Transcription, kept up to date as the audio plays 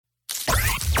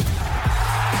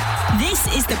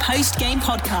This is the post-game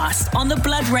podcast on the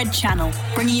Blood Red channel,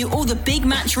 bringing you all the big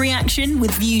match reaction with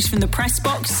views from the press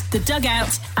box, the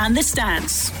dugout and the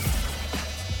stands.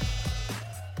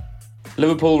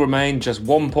 Liverpool remain just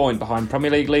 1 point behind Premier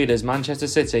League leaders Manchester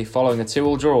City following a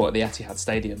 2-2 draw at the Etihad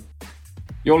Stadium.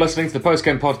 You're listening to the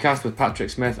post-game podcast with Patrick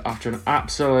Smith after an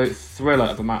absolute thriller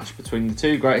of a match between the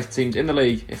two greatest teams in the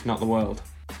league, if not the world.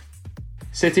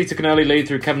 City took an early lead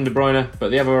through Kevin De Bruyne,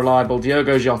 but the ever-reliable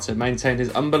Diogo Jota maintained his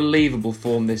unbelievable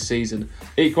form this season,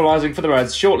 equalising for the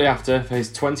Reds shortly after for his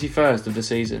 21st of the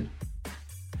season.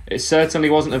 It certainly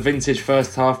wasn't a vintage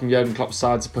first half from Jurgen Klopp's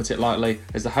side, to put it lightly,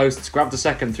 as the hosts grabbed a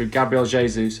second through Gabriel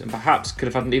Jesus and perhaps could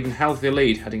have had an even healthier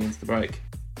lead heading into the break.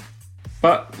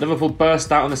 But Liverpool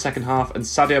burst out in the second half and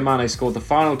Sadio Mane scored the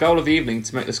final goal of the evening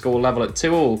to make the score level at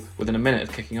 2-2 within a minute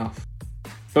of kicking off.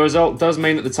 The result does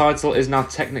mean that the title is now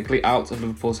technically out of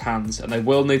Liverpool's hands, and they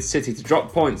will need City to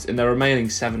drop points in their remaining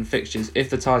 7 fixtures if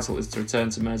the title is to return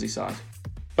to Merseyside.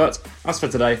 But as for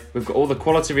today, we've got all the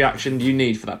quality reaction you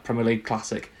need for that Premier League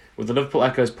classic, with the Liverpool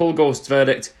Echo's Paul Gorst's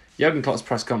verdict, Jurgen Klopp's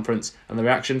press conference and the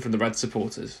reaction from the Red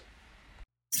supporters.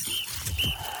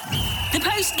 The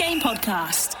post-game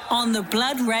podcast on the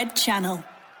Blood Red channel.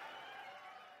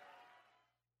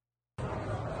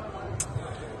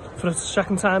 For the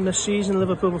second time this season,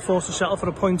 Liverpool were forced to settle for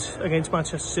a point against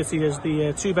Manchester City as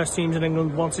the two best teams in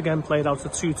England once again played out a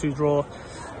 2-2 draw.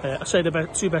 I say the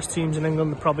two best teams in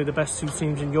England are probably the best two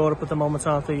teams in Europe at the moment,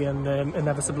 aren't they? And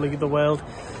inevitably the world.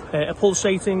 A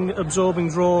pulsating, absorbing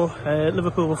draw.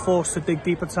 Liverpool were forced to dig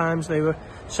deep at times. They were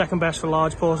second best for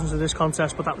large portions of this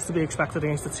contest, but that was to be expected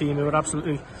against a team who were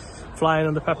absolutely flying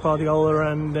under Pep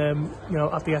Guardiola and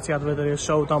at the Etihad, where they are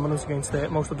so dominant against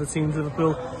most of the teams.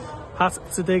 Liverpool had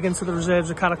to dig into the reserves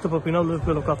of character, but we know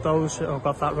Liverpool have got those, or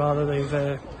got that rather.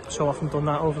 They've so often done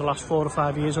that over the last 4 or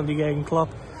 5 years under Jurgen Klopp.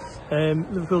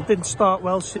 Liverpool didn't start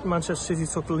well. Manchester City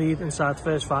took the lead inside the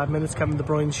first 5 minutes. Kevin De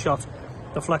Bruyne's shot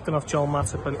deflecting off Joel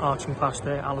Matip and arching past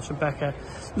Alisson Becker.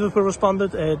 Liverpool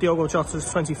responded. Diogo Jota's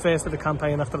 21st of the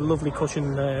campaign after a lovely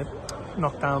cushion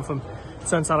knockdown from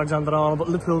Trent Alexander-Arnold, but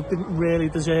Liverpool didn't really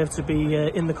deserve to be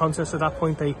in the contest at that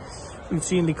point. They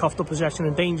routinely coughed up possession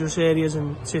in dangerous areas,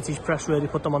 and City's press really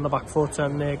put them on the back foot,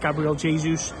 and Gabriel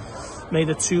Jesus made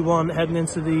it 2-1 heading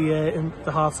into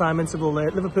the half-time interval.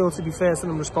 Liverpool, to be fair to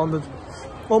them, responded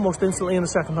almost instantly in the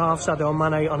second half. Sadio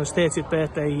Mane, on his 30th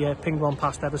birthday, pinged one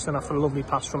past Ederson after a lovely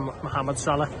pass from Mohamed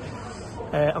Salah.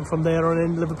 And from there on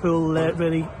in, Liverpool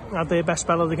really had their best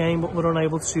spell of the game, but were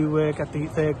unable to get the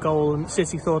third goal. And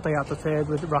City thought they had the third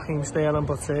with Raheem Sterling,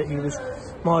 but he was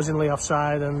marginally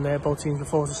offside, and both teams were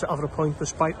forced to settle for a point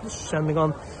despite sending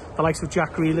on the likes of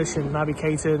Jack Grealish and Naby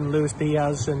Keita and Luis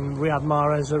Diaz and Riyad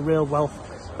Mahrez, a real wealth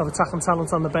of attacking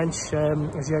talent on the bench.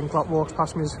 As Jurgen Klopp walks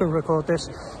past me as I record this,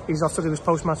 he's off to do his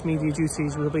post-match media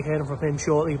duties. We'll be hearing from him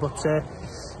shortly, but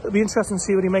it'll be interesting to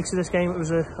see what he makes of this game. It was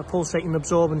a pulsating,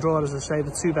 absorbing draw, as I say,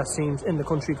 the two best teams in the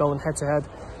country going head-to-head.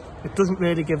 It doesn't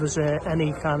really give us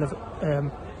any kind of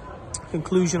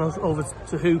conclusion over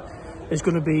to who is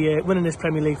going to be winning this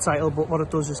Premier League title, but what it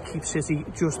does is keep City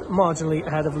just marginally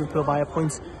ahead of Liverpool by a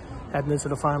point heading into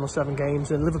the final 7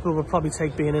 games. And Liverpool will probably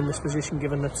take being in this position,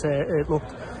 given that it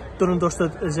looked done and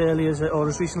dusted as early as or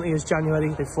as recently as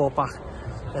January. They fought back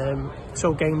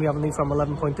so gamely, haven't they, from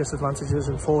 11-point disadvantages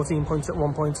and 14 points at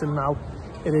one point, and now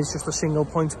it is just a single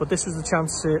point. But this was the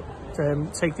chance to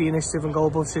take the initiative and go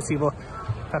above City, but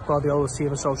Pep Guardiola's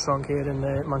team is so strong here in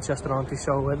Manchester, aren't they?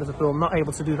 So Liverpool not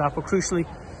able to do that, but crucially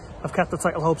have kept the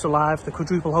title hopes alive. The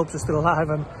quadruple hopes are still alive,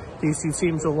 and these two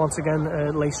teams will once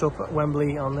again lace up at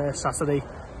Wembley on Saturday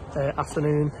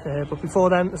afternoon. But before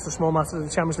then, it's a small matter of the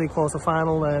Champions League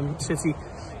quarter-final. City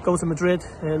go to Madrid,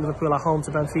 Liverpool at home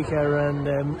to Benfica, and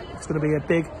it's going to be a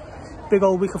big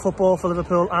old week of football for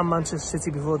Liverpool and Manchester City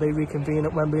before they reconvene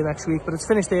at Wembley next week. But it's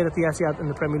finished here at the Etihad in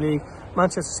the Premier League.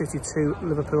 Manchester City 2,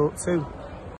 Liverpool 2.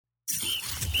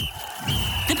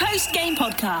 The post-game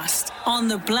podcast on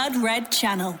the Blood Red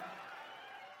channel.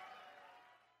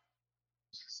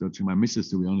 Searching my missus,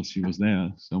 to be honest. She was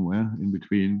there somewhere in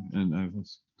between, and I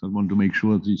wanted to make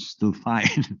sure that she's still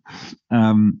fine.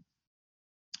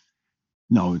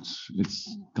 No,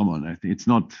 it's come on. I think it's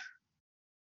not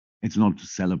to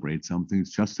celebrate something.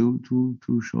 It's just to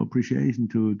show appreciation,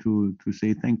 to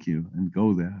say thank you and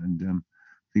go there. And I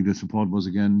think the support was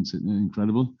again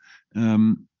incredible.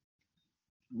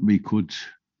 We could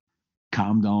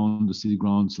calm down the City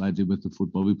ground slightly with the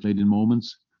football we played in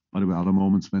moments. But there were other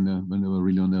moments when they were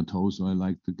really on their toes. So I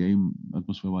liked the game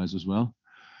atmosphere-wise as well.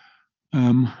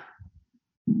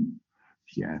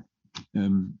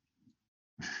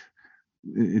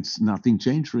 It's nothing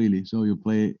changed really. So you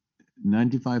play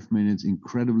 95 minutes,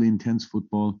 incredibly intense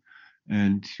football.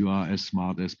 and you are as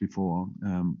smart as before.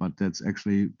 But that's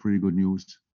actually pretty good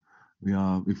news.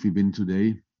 If we win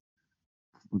today,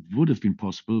 it would have been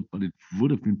possible, but it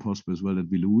would have been possible as well that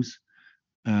we lose.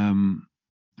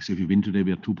 So if we win today,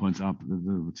 we are 2 points up.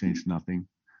 That would change nothing.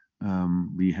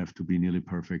 We have to be nearly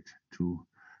perfect to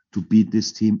beat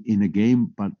this team in a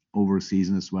game, but over a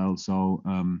season as well. So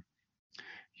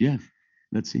yeah,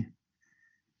 let's see.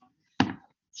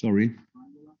 Sorry.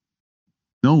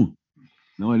 No,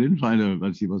 I didn't find her,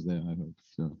 but she was there. I heard.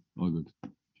 So all good.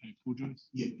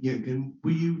 Yeah.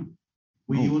 Were you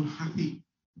unhappy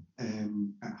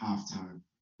at half time?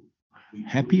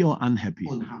 Happy or unhappy?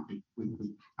 Unhappy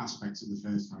with aspects of the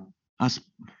first half.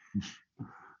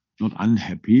 Not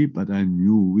unhappy, but I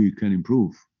knew we can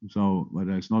improve. So, but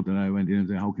it's not that I went in and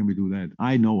said, how can we do that?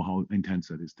 I know how intense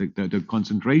that is. The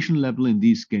concentration level in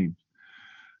these games,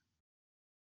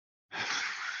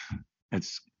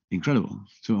 it's incredible,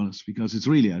 to be honest, because it's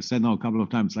really, I said now a couple of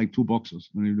times, like two boxers.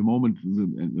 I mean, the moment,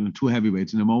 two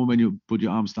heavyweights, in the moment when you put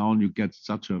your arms down, you get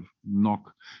such a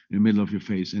knock in the middle of your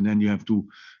face, and then you have to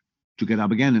get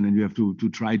up again, and then you have to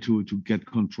try to get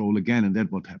control again, and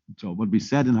that's what happened. So what we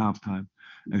said in halftime,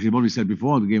 actually what we said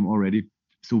before the game already,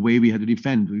 it's the way we had to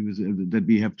defend, that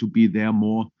we have to be there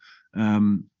more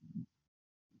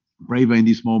braver in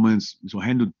these moments. So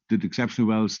Hendo did exceptionally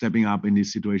well stepping up in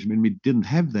this situation. When we didn't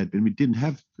have that, when we didn't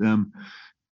have,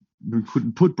 we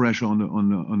couldn't put pressure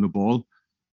on the ball,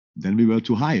 then we were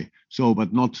too high. So,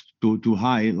 but not too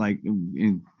high, like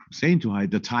in saying too high,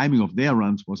 the timing of their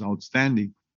runs was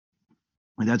outstanding.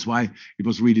 And that's why it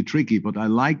was really tricky. But I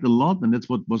liked a lot, and that's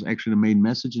what was actually the main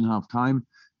message in halftime,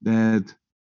 that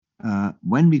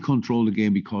when we control the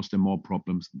game, we cause them more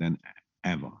problems than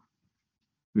ever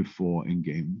before in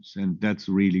games, and that's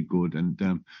really good.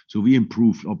 And so we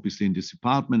improved obviously in this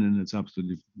department, and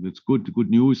that's good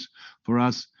news for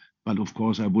us. But of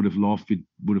course, I would have loved we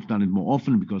would have done it more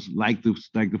often, because like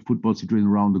the football situation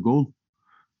around the goal,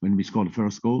 when we scored the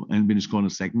first goal and when we scored the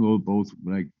second goal, both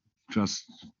like just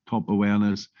top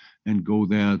awareness and go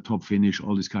there, top finish,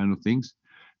 all these kind of things.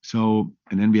 So,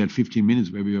 and then we had 15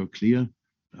 minutes where we were clear,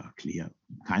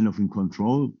 kind of in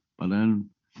control, but then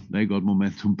they got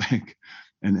momentum back.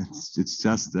 And it's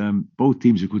just both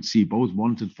teams, you could see, both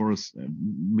wanted for us a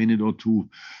minute or two,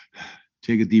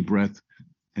 take a deep breath,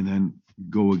 and then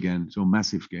go again. So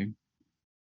massive game.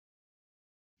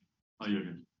 Hi,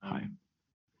 Jürgen. Hi.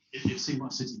 It seemed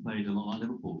like City played a lot like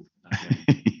Liverpool.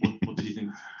 What did you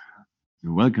think?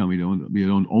 You're welcome. We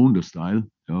don't own the style,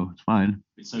 so it's fine.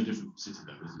 It's so different from City,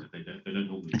 though, isn't it? They don't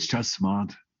normally. It's just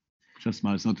smart. It's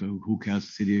not who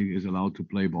cares. City is allowed to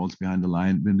play balls behind the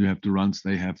line. When you have the runs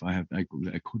they have, I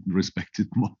couldn't respect it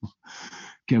more.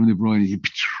 Kevin De Bruyne,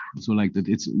 so like that.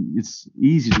 It's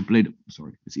easy to play.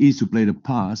 It's easy to play the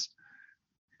pass,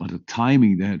 but the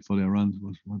timing they had for their runs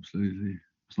was absolutely.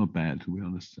 It's not bad, to be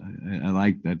honest. I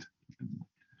like that.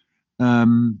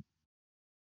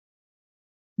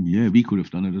 Yeah, we could have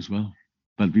done it as well,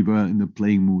 but we were in the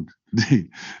playing mood today.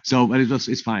 So, but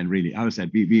it's fine, really. As I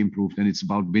said, we improved, and it's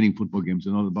about winning football games.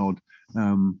 It's not about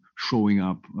showing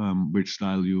up which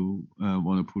style you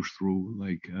want to push through,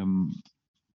 like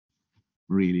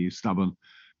really stubborn.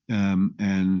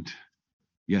 And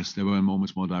yes, there were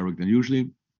moments more direct than usually,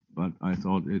 but I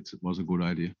thought it was a good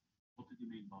idea. What did you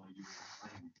mean by you were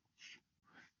playing?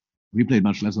 We played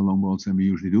much less long balls than we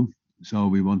usually do. So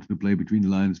we wanted to play between the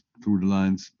lines, through the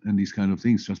lines, and these kind of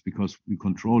things, just because we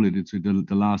control it. It's the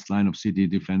last line of City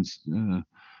defense.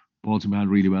 Balls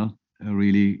behind really well,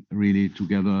 really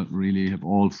together, really have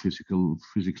all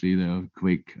physically they're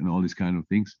quick and all these kind of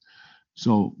things.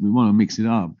 So we want to mix it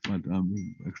up, but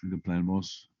actually the plan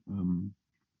was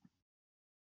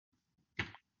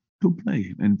to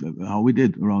play, and how we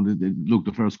did around it. Look,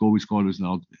 the first goal we scored is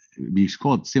now, we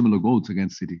scored similar goals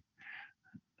against City.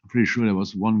 I'm pretty sure there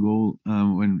was one goal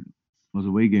when it was a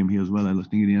away game here as well. I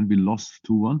think in the end we lost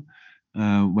 2-1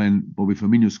 when Bobby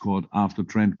Firmino scored after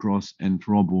Trent Cross and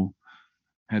Robbo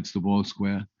heads the ball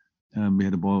square. We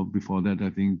had the ball before that,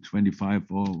 I think 25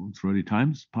 or 30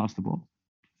 times past the ball.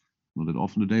 Not that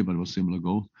often today, but it was a similar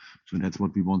goal. So that's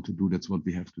what we want to do. That's what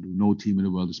we have to do. No team in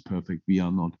the world is perfect. We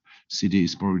are not. City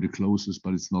is probably the closest,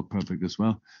 but it's not perfect as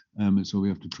well. And so we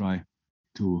have to try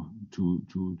to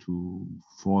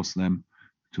force them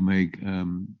to make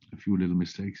a few little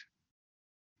mistakes.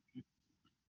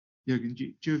 Jürgen,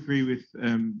 do you agree with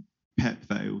Pep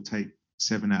that it will take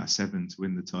 7 out of 7 to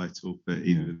win the title for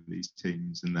either of these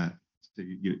teams, and that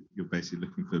you're basically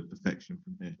looking for perfection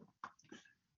from here?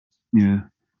 Yeah,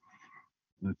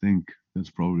 I think that's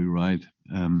probably right.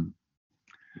 I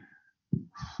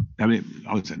mean,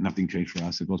 I would say nothing changed for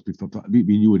us. It was before we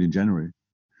knew it in January.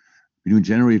 We do in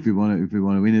January if we want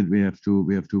to win it. We have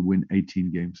to win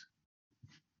 18 games.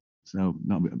 So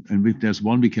now, and if there's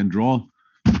one we can draw.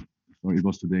 Sorry, it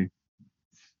was today.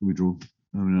 We drew.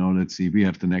 Now let's see. We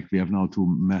have the next. We have now 2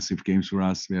 massive games for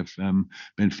us. We have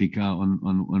Benfica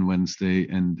on Wednesday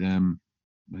and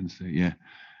yeah,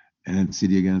 and then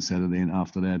City again Saturday. And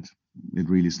after that, it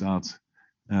really starts.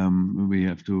 We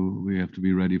have to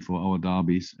be ready for our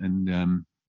derbies. And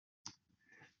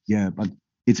yeah, but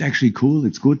it's actually cool.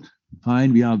 It's good.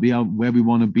 Fine. We are where we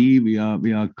want to be. We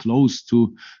are close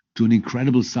to an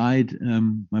incredible side.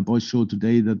 My boys showed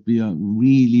today that we are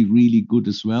really, really good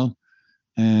as well.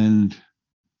 And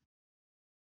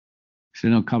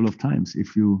said a couple of times,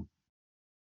 if you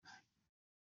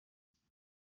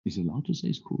is it allowed to say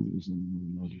it's cool?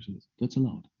 That's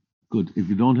allowed. Good. If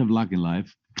you don't have luck in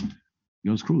life,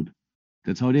 you're screwed.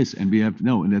 That's how it is. And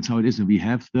and that's how it is. And we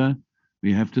have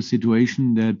the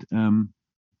situation that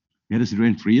we had a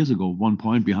situation 3 years ago, 1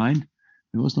 point behind.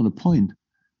 It was not a point.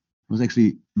 It was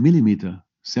actually millimeter,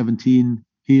 17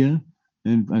 here,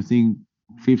 and I think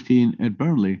 15 at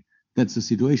Burnley. That's the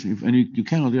situation. And you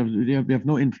cannot. We have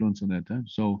no influence on that.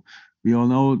 So we all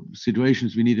know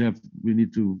situations. We need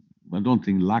to. I don't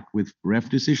think luck with ref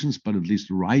decisions, but at least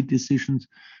right decisions.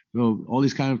 So all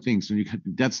these kind of things. So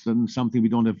that's something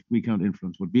we can't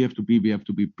influence. What we have to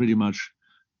be pretty much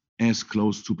as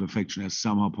close to perfection as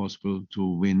somehow possible to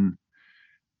win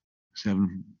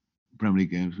 7 Premier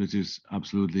League games, which is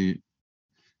absolutely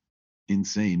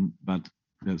insane. But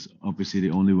that's obviously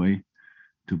the only way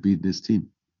to beat this team.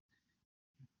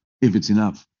 If it's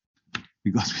enough,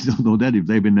 because we don't know that. If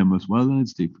they win them as well, then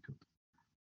it's difficult.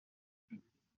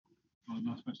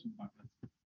 Last question back there.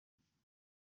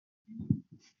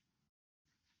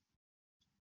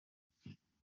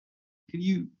 Can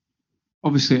you,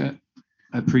 obviously, I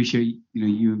appreciate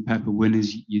you and Pep are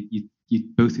winners. You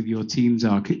both of your teams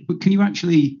are. But can you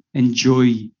actually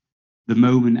enjoy the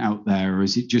moment out there, or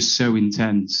is it just so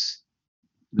intense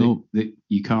that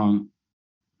you can't?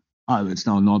 It's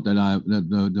now not that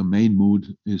the main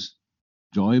mood is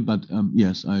joy, but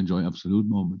yes, I enjoy absolute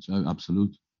moments.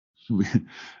 Absolute.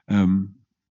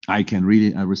 I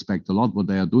respect a lot what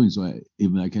they are doing. So I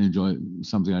can enjoy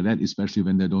something like that, especially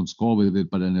when they don't score with it.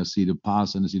 But then I see the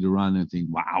pass and I see the run and I think,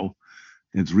 wow,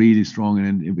 it's really strong.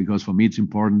 And because for me, it's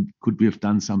important, could we have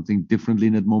done something differently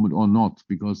in that moment or not?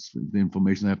 Because the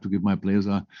information I have to give my players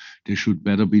they should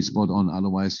better be spot on.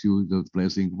 Otherwise, the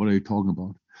players think, what are you talking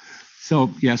about? So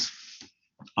yes,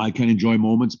 I can enjoy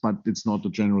moments, but it's not the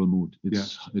general mood.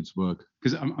 It's work.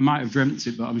 Because I might have dreamt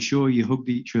it, but I'm sure you hugged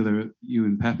each other, you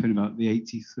and Pep, in about the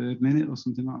 83rd minute or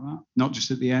something like that. Not just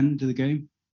at the end of the game.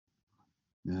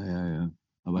 Yeah.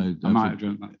 I might have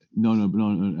dreamt that. No.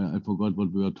 I forgot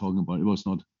what we were talking about. It was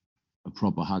not a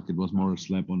proper hug. It was more a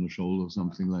slap on the shoulder or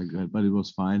something like that. But it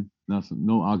was fine. Nothing.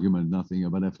 No argument. Nothing.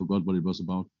 But I forgot what it was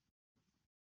about.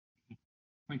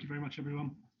 Thank you very much,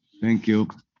 everyone. Thank you.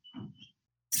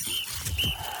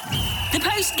 The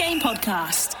post-game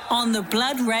podcast on the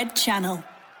Blood Red channel.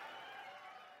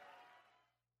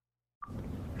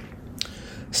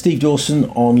 Steve Dawson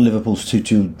on Liverpool's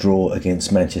 2-2 draw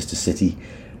against Manchester City,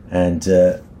 and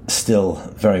still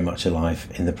very much alive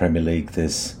in the Premier League.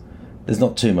 There's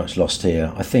not too much lost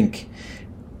here. I think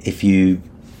if you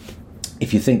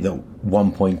think that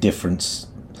 1 point difference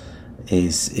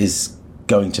is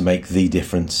going to make the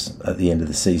difference at the end of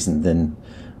the season, then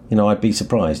I'd be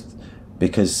surprised,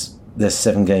 because there's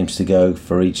 7 games to go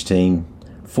for each team,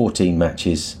 14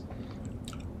 matches.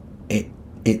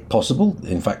 It possible,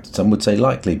 in fact, some would say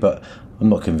likely, but I'm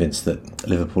not convinced that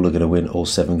Liverpool are going to win all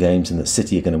 7 games and that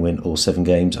City are going to win all 7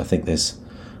 games. I think there's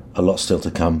a lot still to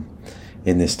come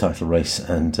in this title race,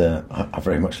 and I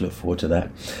very much look forward to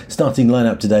that. Starting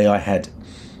lineup today, I had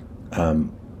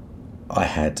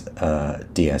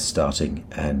Diaz starting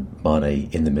and Mane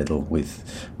in the middle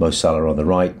with Mo Salah on the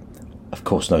right. Of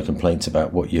course, no complaints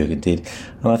about what Jurgen did.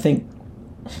 And I think,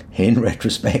 in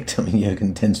retrospect,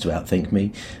 Jurgen tends to outthink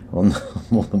me on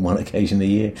more than one occasion a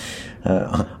year.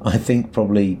 I think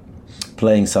probably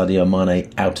playing Sadio Mane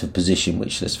out of position,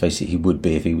 which, let's face it, he would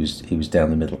be if he was down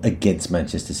the middle against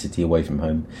Manchester City away from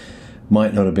home,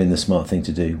 might not have been the smart thing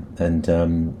to do. And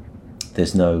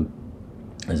there's no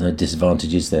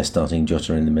disadvantages there starting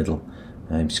Jota in the middle.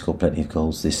 He scored plenty of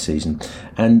goals this season.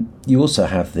 And you also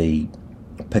have the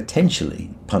potentially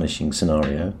punishing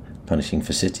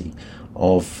for City,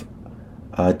 of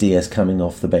Diaz coming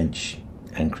off the bench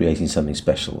and creating something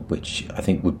special, which I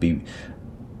think would be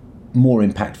more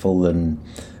impactful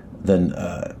than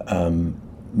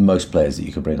most players that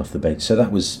you could bring off the bench. So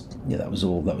that was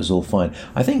all fine.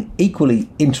 I think equally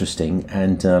interesting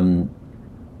and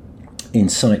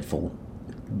insightful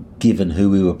given who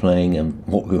we were playing and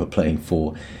what we were playing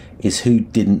for, is who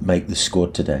didn't make the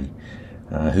squad today,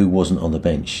 who wasn't on the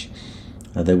bench.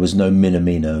 There was no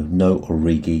Minamino, no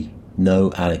Origi,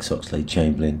 no Alex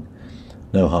Oxlade-Chamberlain,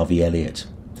 no Harvey Elliott.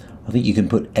 I think you can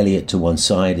put Elliott to one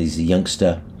side. He's a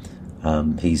youngster.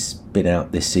 He's been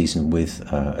out this season with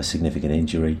a significant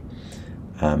injury,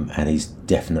 and he's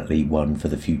definitely one for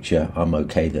the future. I'm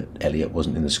okay that Elliott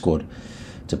wasn't in the squad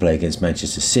to play against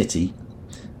Manchester City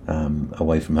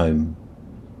away from home.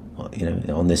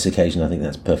 On this occasion, I think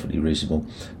that's perfectly reasonable.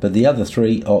 But the other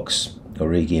three, Ox,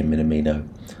 Origi and Minamino,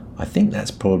 I think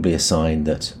that's probably a sign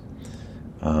that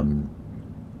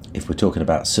if we're talking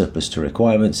about surplus to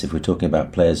requirements, if we're talking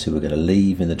about players who are going to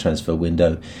leave in the transfer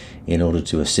window in order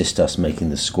to assist us making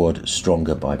the squad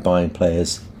stronger by buying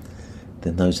players,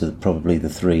 then those are probably the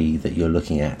three that you're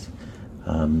looking at.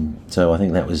 So I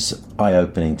think that was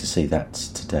eye-opening to see that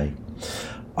today.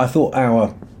 I thought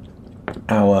our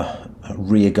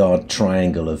rearguard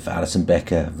triangle of Alisson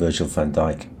Becker, Virgil van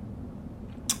Dijk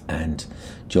and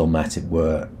Joel Matip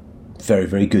were very,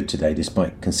 very good today,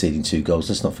 despite conceding 2 goals.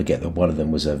 Let's not forget that one of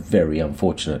them was a very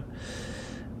unfortunate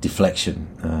deflection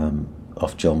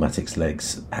off Joel Matip's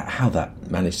legs. How that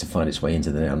managed to find its way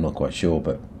into the net, I'm not quite sure,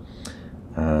 but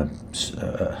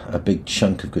a big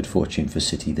chunk of good fortune for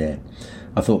City there.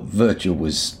 I thought Virgil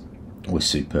was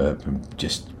superb, and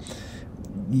just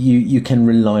you can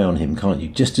rely on him, can't you?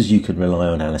 Just as you can rely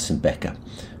on Alisson Becker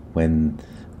when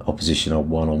opposition are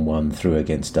one-on-one through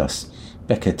against us.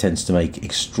 Becker tends to make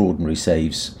extraordinary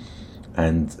saves,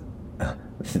 and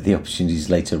the opportunities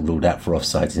later ruled out for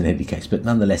offsides in any case, but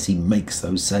nonetheless he makes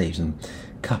those saves, and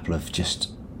a couple of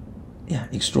just,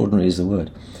 extraordinary is the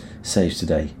word, saves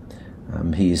today.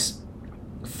 He is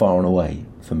far and away,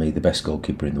 for me, the best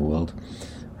goalkeeper in the world,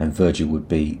 and Virgil would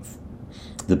be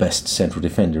the best central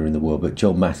defender in the world, but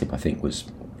Joel Matip, I think,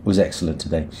 was excellent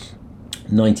today.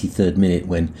 93rd minute,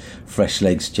 when fresh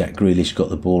legs Jack Grealish got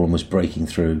the ball and was breaking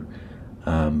through,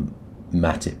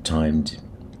 Matip timed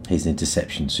his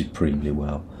interception supremely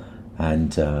well,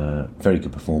 and very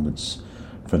good performance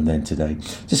from then today.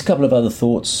 Just a couple of other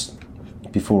thoughts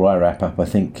before I wrap up. I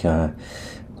think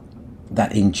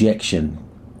that injection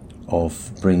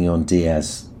of bringing on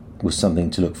Diaz was something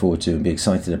to look forward to and be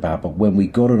excited about, but when we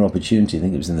got an opportunity, I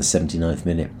think it was in the 79th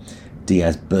minute,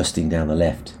 Diaz bursting down the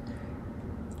left,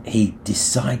 he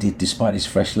decided, despite his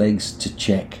fresh legs, to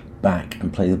check back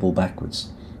and play the ball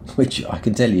backwards, which I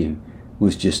can tell you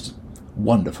was just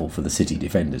wonderful for the City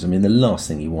defenders. I mean, the last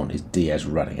thing you want is Diaz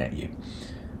running at you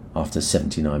after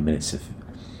 79 minutes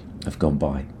have gone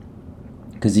by,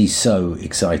 because he's so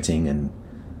exciting and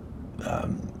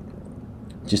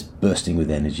just bursting with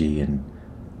energy, and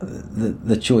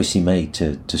the choice he made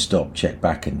to stop, check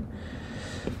back and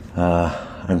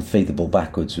feed the ball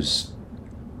backwards was,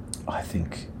 I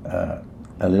think, a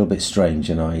little bit strange,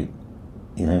 and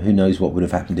who knows what would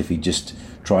have happened if he just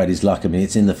tried his luck. I mean,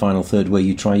 it's in the final third where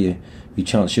you try you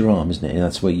chance your arm, isn't it? And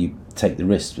that's where you take the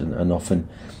risk, and often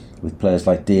with players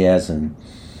like Diaz and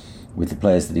with the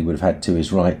players that he would have had to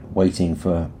his right waiting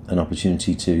for an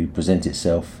opportunity to present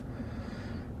itself,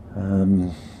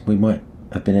 we might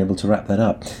have been able to wrap that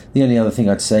up. The only other thing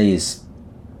I'd say is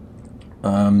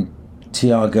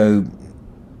Thiago,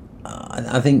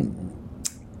 I think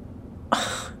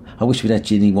I wish we'd had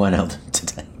Gini Wijnaldum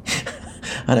today.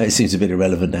 I know it seems a bit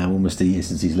irrelevant now, almost a year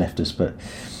since he's left us, but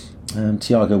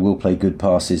Thiago will play good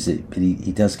passes. But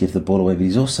he does give the ball away, but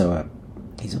he's also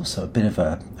a bit of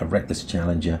a reckless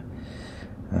challenger.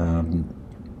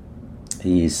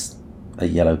 He is a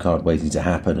yellow card waiting to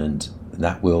happen, and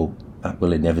that will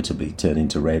inevitably turn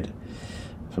into red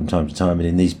from time to time. And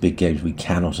in these big games, we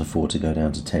cannot afford to go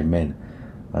down to 10 men.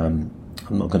 I'm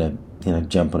not going to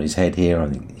jump on his head here. I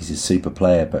think he's a super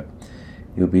player, but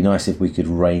it would be nice if we could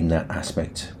rein that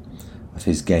aspect of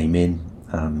his game in.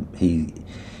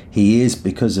 He is,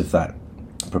 because of that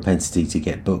propensity to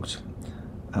get booked,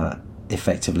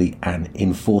 effectively an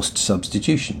enforced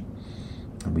substitution,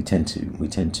 and we tend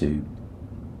to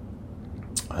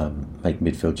make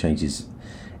midfield changes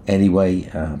anyway.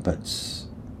 But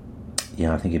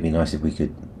I think it'd be nice if we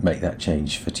could make that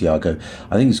change for Thiago.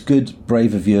 I think it's good,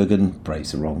 brave of Jurgen.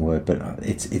 Brave's the wrong word, but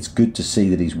it's good to see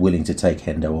that he's willing to take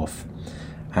Hendo off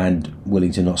and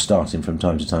willing to not start him from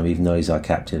time to time, even though he's our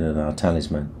captain and our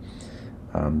talisman.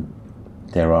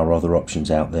 There are other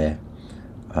options out there,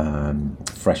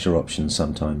 fresher options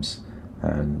sometimes,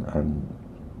 and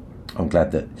I'm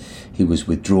glad that he was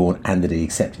withdrawn and that he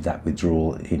accepted that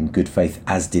withdrawal in good faith,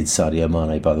 as did Sadio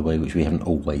Mane, by the way, which we haven't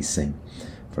always seen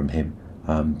from him.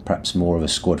 Perhaps more of a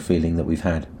squad feeling that we've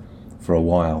had for a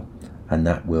while, and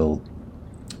that will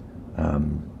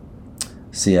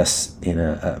see us in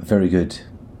a very good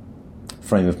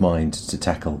frame of mind to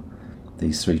tackle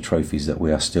these 3 trophies that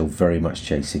we are still very much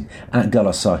chasing. At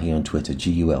Gulasahi on Twitter,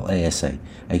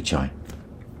 GULASAHI.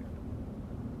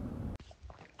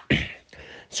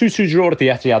 2-2 draw at the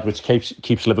Etihad, which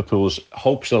keeps Liverpool's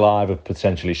hopes alive of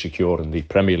potentially securing the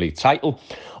Premier League title,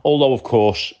 although of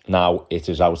course now it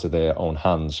is out of their own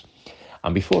hands.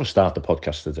 And before I start the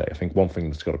podcast today, I think one thing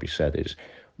that's got to be said is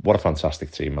what a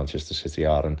fantastic team Manchester City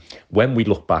are. And when we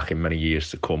look back in many years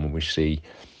to come and we see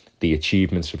the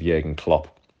achievements of Jurgen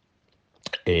Klopp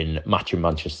in matching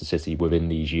Manchester City within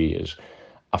these years,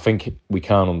 I think we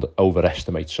can't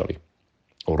underestimate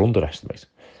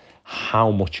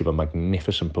how much of a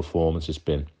magnificent performance it's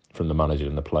been from the manager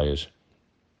and the players.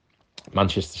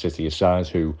 Manchester City are sides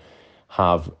who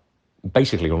have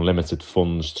basically unlimited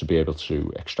funds to be able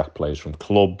to extract players from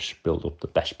clubs, build up the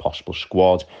best possible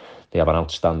squad. They have an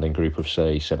outstanding group of,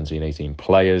 say, 17, 18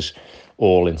 players,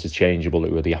 all interchangeable,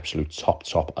 who are the absolute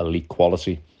top elite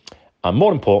quality. And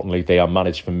more importantly, they are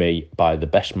managed for me by the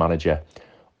best manager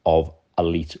of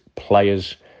elite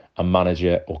players, a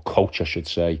manager or coach, I should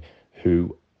say,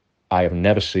 who I have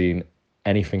never seen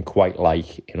anything quite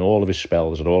like in all of his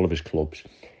spells at all of his clubs,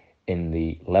 in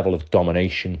the level of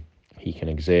domination he can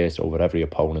exert over every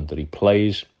opponent that he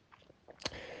plays,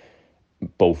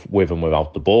 both with and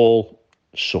without the ball,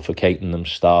 suffocating them,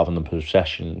 starving them of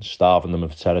possession, starving them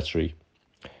of territory.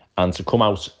 And to come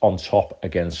out on top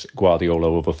against Guardiola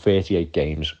over 38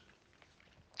 games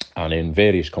and in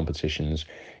various competitions,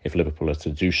 if Liverpool are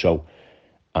to do so,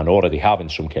 and already have in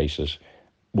some cases,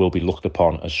 will be looked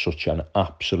upon as such an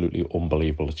absolutely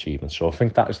unbelievable achievement. So I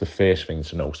think that is the first thing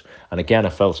to note. And again, I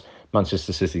felt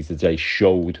Manchester City today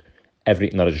showed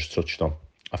everything that I just touched on.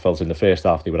 I felt in the first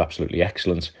half they were absolutely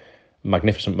excellent.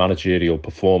 Magnificent managerial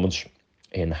performance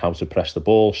in how to press the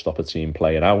ball, stop a team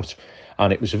playing out.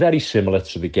 And it was very similar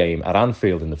to the game at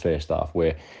Anfield in the first half,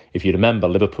 where, if you remember,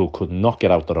 Liverpool could not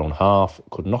get out their own half,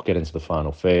 could not get into the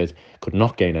final third, could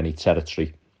not gain any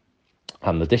territory.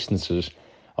 And the distances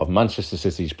of Manchester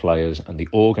City's players and the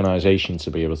organisation to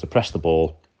be able to press the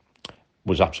ball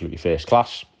was absolutely first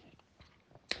class.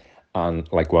 And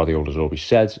like Guardiola's always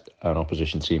said, an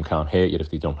opposition team can't hurt you if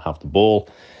they don't have the ball.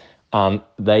 And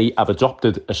they have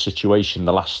adopted a situation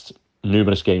the last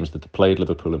numerous games that they played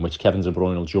Liverpool, in which Kevin De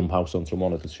Bruyne will jump out onto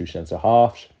one of the 2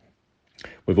 centre-halves,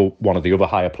 with one of the other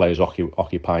higher players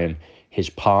occupying his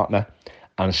partner,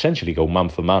 and essentially go man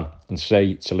for man and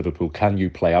say to Liverpool, can you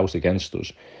play out against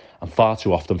us? And far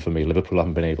too often for me, Liverpool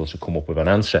haven't been able to come up with an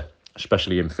answer,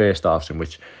 especially in first halves in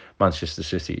which Manchester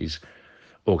City's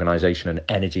organisation and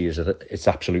energy is at its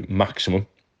absolute maximum.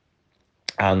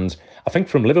 And I think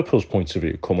from Liverpool's point of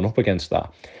view, coming up against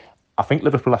that, I think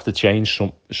Liverpool have to change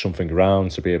something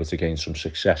around to be able to gain some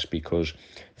success, because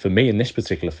for me in this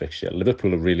particular fixture,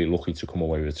 Liverpool are really lucky to come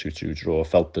away with a 2-2 draw. I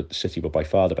felt that City were by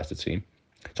far the better team.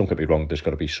 Don't get me wrong, there's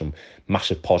got to be some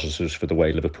massive positives for the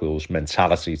way Liverpool's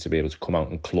mentality to be able to come out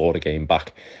and claw the game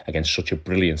back against such a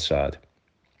brilliant side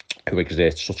who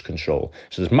exerts such control.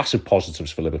 So there's massive positives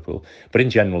for Liverpool. But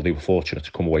in general, they were fortunate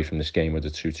to come away from this game with a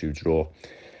 2-2 draw.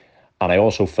 And I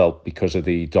also felt, because of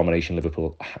the domination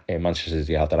Liverpool in Manchester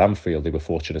City had at Anfield, they were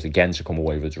fortunate again to come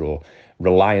away with a draw,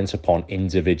 reliant upon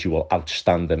individual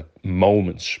outstanding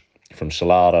moments from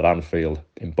Salah at Anfield,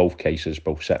 in both cases,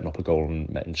 both setting up a goal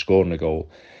and scoring a goal.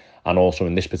 And also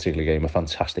in this particular game, a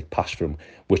fantastic pass from,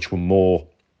 which were more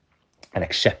an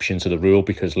exception to the rule,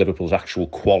 because Liverpool's actual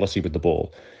quality with the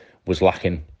ball was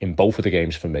lacking in both of the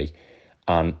games for me.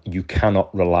 And you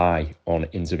cannot rely on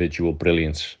individual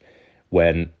brilliance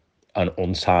when an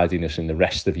untidiness in the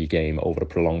rest of your game over a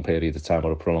prolonged period of time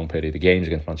or a prolonged period of games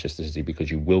against Manchester City, because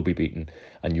you will be beaten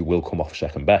and you will come off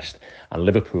second best. And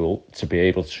Liverpool, to be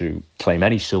able to claim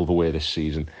any silverware this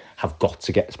season, have got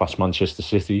to get past Manchester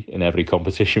City in every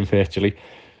competition virtually.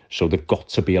 So they've got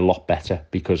to be a lot better,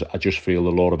 because I just feel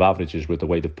the law of averages with the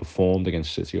way they've performed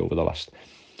against City over the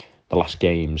last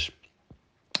games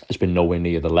has been nowhere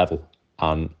near the level.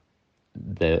 And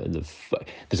there's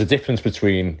a difference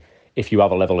between, if you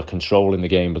have a level of control in the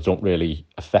game but don't really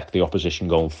affect the opposition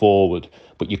going forward,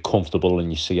 but you're comfortable and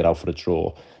you see it out for a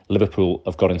draw. Liverpool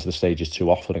have got into the stages too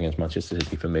often against Manchester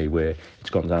City for me, where it's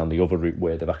gone down the other route,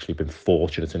 where they've actually been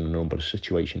fortunate in a number of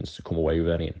situations to come away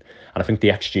with anything. And I think the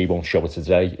XG won't show it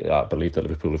today. I believe that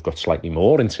Liverpool have got slightly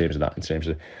more in terms of that, in terms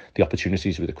of the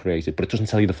opportunities that they've created, but it doesn't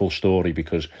tell you the full story,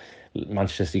 because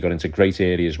Manchester City got into great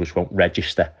areas which won't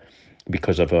register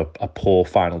because of a poor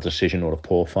final decision or a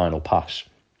poor final pass.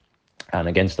 And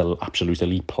against the absolute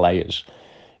elite players,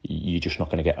 you're just not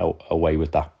going to get away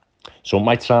with that. So it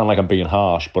might sound like I'm being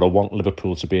harsh, but I want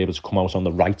Liverpool to be able to come out on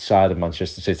the right side of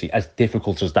Manchester City, as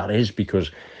difficult as that is,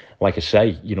 because, like I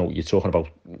say, you know, you're talking about,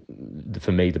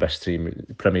 for me, the best team,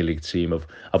 Premier League team of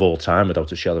all time,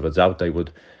 without a shadow of a doubt. They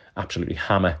would absolutely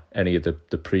hammer any of the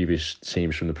previous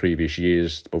teams from the previous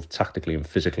years, both tactically and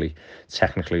physically,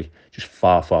 technically, just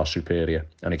far, far superior.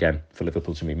 And again, for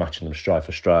Liverpool to be matching them stride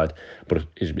for stride, but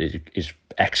is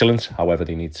excellent. However,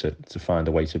 they need to find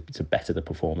a way to better the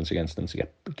performance against them, to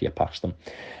get past them.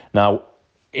 Now,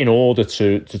 in order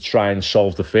to try and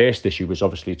solve the first issue, was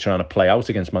obviously trying to play out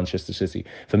against Manchester City.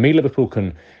 For me, Liverpool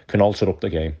can alter up the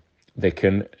game. They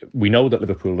can. We know that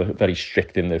Liverpool are very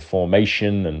strict in their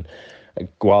formation, and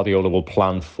Guardiola will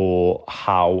plan for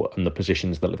how and the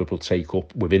positions that Liverpool take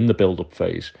up within the build-up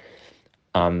phase,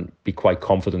 and be quite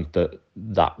confident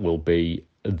that will be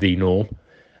the norm.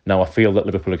 Now, I feel that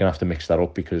Liverpool are going to have to mix that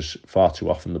up, because far too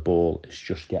often the ball is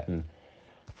just getting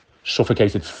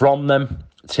suffocated from them,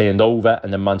 turned over,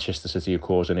 and then Manchester City are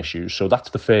causing issues. So that's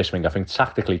the first thing. I think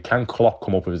tactically, can Klopp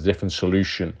come up with a different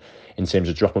solution in terms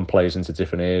of dropping players into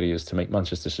different areas to make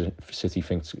Manchester City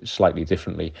think slightly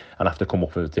differently, and have to come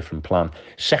up with a different plan?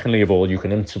 Secondly of all, you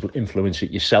can influence it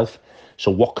yourself.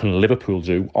 So what can Liverpool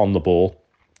do on the ball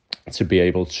to be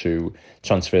able to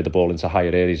transfer the ball into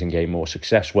higher areas and gain more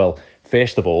success? Well,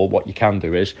 first of all, what you can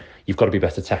do is you've got to be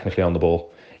better technically on the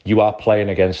ball. You are playing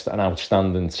against an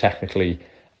outstandingly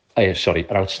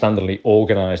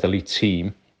organised elite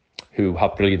team who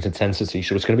have brilliant intensity,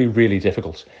 so it's going to be really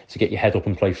difficult to get your head up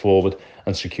and play forward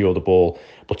and secure the ball.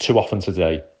 But too often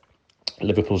today,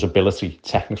 Liverpool's ability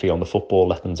technically on the football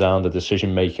let them down. The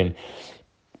decision making,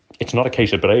 it's not a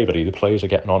case of bravery. The players are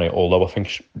getting on it, although I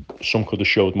think some could have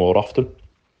showed more often,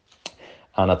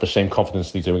 and had the same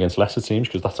confidence they do against lesser teams,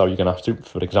 because that's how you're going to have to.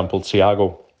 For example,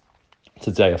 Thiago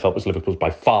today, I felt, was by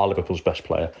far Liverpool's best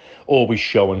player. Always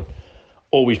showing,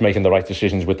 always making the right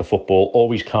decisions with the football,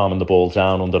 always calming the ball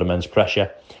down under immense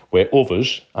pressure. Where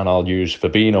others, and I'll use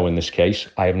Fabinho in this case,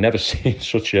 I have never seen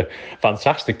such a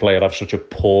fantastic player have such a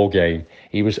poor game.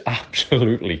 He was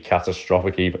absolutely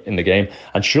catastrophic in the game,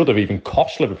 and should have even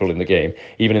cost Liverpool in the game,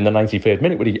 even in the 93rd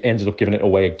minute, where he ended up giving it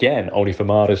away again, only for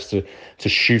Mahrez to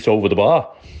shoot over the bar.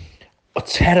 A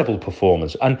terrible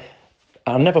performance. And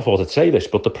I never thought I'd say this,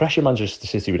 but the pressure Manchester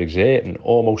City were exerting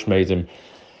almost made him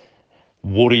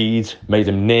worried, made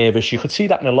him nervous. You could see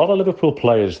that in a lot of Liverpool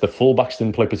players. The fullbacks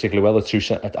didn't play particularly well.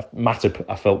 Matip,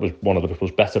 I felt, was one of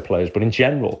Liverpool's better players. But in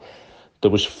general,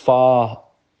 there was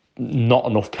not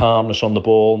enough calmness on the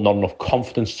ball, not enough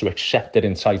confidence to accept it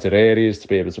in tighter areas, to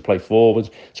be able to play forward,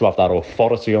 to have that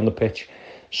authority on the pitch.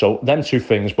 So them two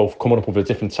things, both coming up with a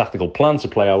different tactical plan to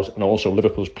play out, and also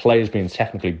Liverpool's players being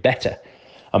technically better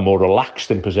and more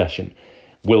relaxed in possession,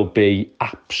 will be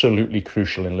absolutely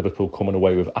crucial in Liverpool coming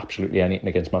away with absolutely anything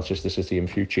against Manchester City in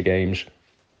future games.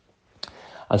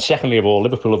 And secondly of all,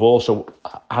 Liverpool have also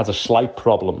had a slight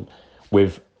problem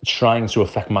with trying to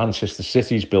affect Manchester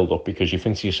City's build-up, because you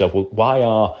think to yourself, well, why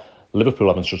are Liverpool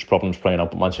having such problems playing out,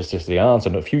 but Manchester City aren't?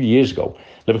 And a few years ago,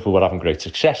 Liverpool were having great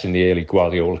success in the early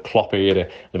Guardiola Klopp era.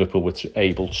 Liverpool were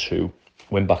able to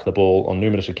win back the ball on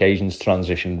numerous occasions.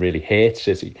 Transition really hurt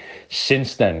City.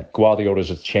 Since then, Guardiola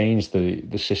has changed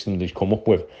the system that he's come up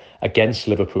with against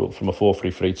Liverpool from a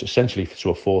 4-3-3 to essentially to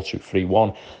a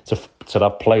 4-2-3-1, to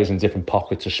have players in different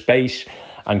pockets of space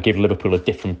and give Liverpool a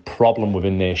different problem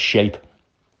within their shape.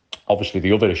 Obviously,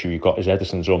 the other issue you've got is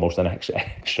Ederson's almost an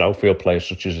extra outfield player,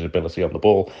 such as his ability on the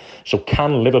ball. So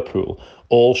can Liverpool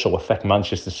also affect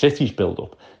Manchester City's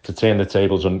build-up to turn the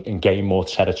tables and gain more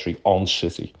territory on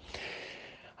City?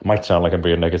 It might sound like I'm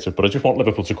being negative, but I just want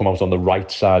Liverpool to come out on the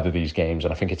right side of these games,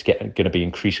 and I think it's going to be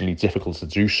increasingly difficult to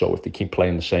do so if they keep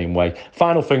playing the same way.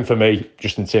 Final thing for me,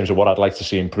 just in terms of what I'd like to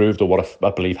see improved, or what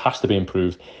I believe has to be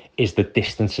improved, is the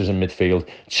distances in midfield.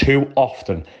 Too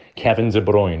often, Kevin De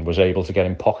Bruyne was able to get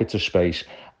in pockets of space,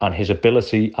 and his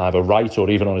ability, either right or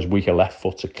even on his weaker left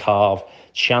foot, to carve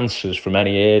chances from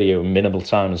any area with minimal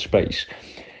time and space.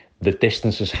 The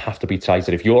distances have to be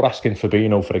tighter. If you're asking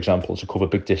Fabinho, for example, to cover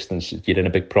big distance, you're in a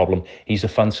big problem. He's a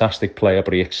fantastic player,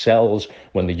 but he excels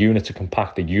when the units are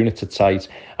compact, the units are tight,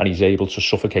 and he's able to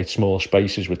suffocate small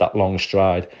spaces with that long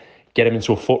stride. Get him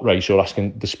into a foot race or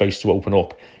asking the space to open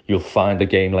up, you'll find a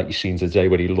game like you've seen today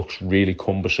where he looks really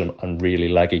cumbersome and really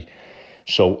leggy.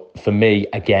 So for me,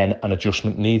 again, an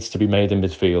adjustment needs to be made in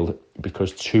midfield,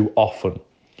 because too often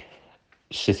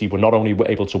City were not only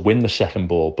able to win the second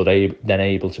ball, but then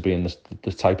able to be in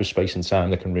the type of space and time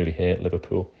that can really hurt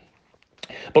Liverpool.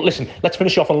 But listen, let's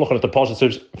finish off on looking at the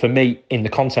positives. For me, in the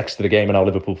context of the game and how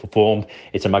Liverpool performed,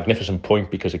 it's a magnificent point,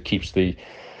 because it keeps the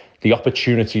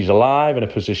opportunities alive in a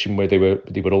position where they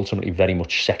were ultimately very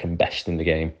much second best in the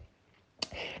game.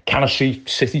 Can I see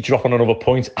City dropping another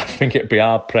point? I think it'd be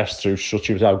hard pressed through such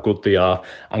as how good they are.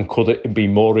 And could it be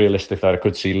more realistic that I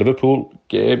could see Liverpool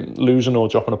losing or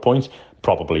dropping a point?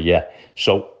 Probably, yeah.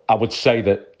 So I would say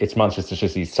that it's Manchester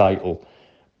City's title.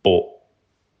 But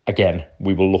again,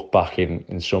 we will look back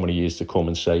in so many years to come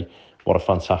and say, what a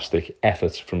fantastic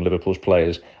effort from Liverpool's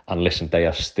players. And listen, they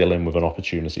are still in with an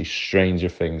opportunity. Stranger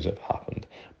things have happened.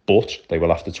 But they will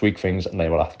have to tweak things, and they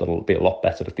will have to be a lot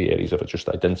better at the areas that are just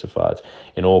identified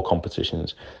in all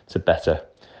competitions to better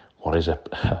what is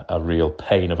a real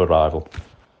pain of a rival.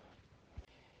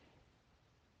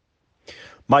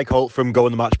 Mike Holt from Go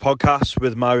on the Match podcast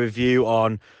with my review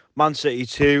on Man City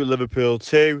 2, Liverpool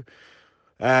 2.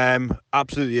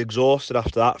 Absolutely exhausted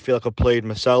after that. I feel like I played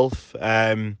myself.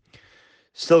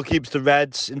 Still keeps the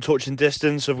Reds in touching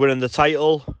distance of winning the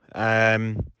title.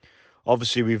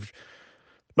 Obviously, we've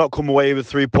not come away with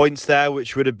 3 points there,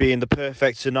 which would have been the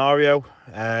perfect scenario.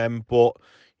 But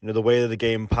the way that the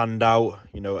game panned out,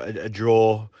 a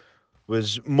draw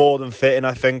was more than fitting,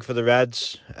 I think, for the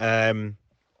Reds. Going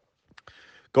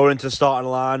into the starting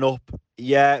lineup,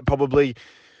 yeah, probably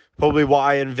what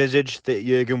I envisaged that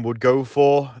Jurgen would go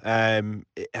for. I mean,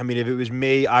 if it was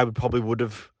me, I would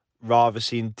have rather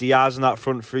seen Diaz in that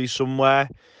front three somewhere.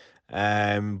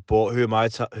 But who am I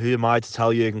to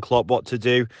tell Jurgen Klopp what to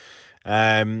do?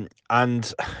 And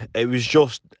it was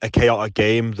just a chaotic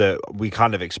game that we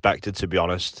kind of expected, to be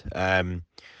honest.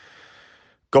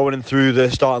 Going in through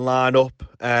the starting lineup,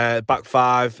 back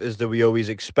five as that we always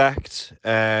expect.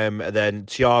 And then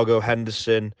Thiago,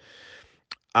 Henderson,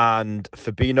 and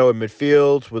Fabinho in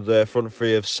midfield with the front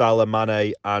three of Salah,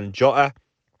 Mane, and Jota.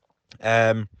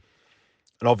 And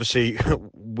obviously,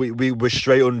 we were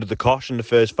straight under the cosh in the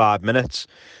first 5 minutes,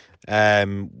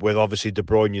 with obviously De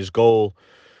Bruyne's goal.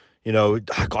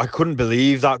 I couldn't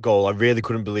believe that goal. I really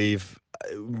couldn't believe.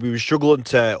 We were struggling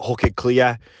to hook it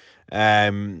clear.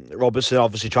 Robertson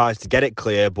obviously tries to get it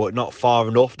clear, but not far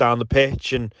enough down the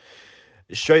pitch. And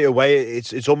straight away,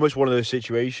 it's almost one of those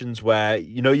situations where,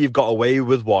 you've got away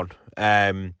with one.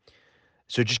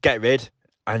 So just get rid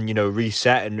and,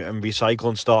 reset and recycle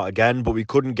and start again. But we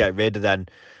couldn't get rid. And then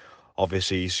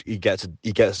obviously he gets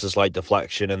a slight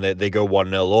deflection and they go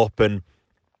 1-0 up. And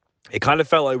it kind of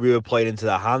felt like we were playing into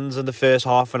their hands in the first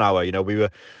half an hour. We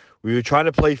were trying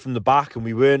to play from the back and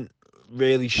we weren't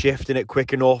really shifting it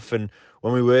quick enough. And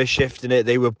when we were shifting it,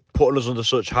 they were putting us under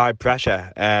such high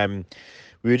pressure.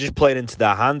 We were just playing into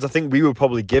their hands. I think we were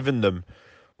probably giving them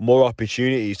more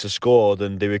opportunities to score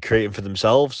than they were creating for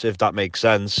themselves, if that makes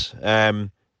sense. But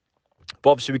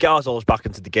obviously we get ourselves back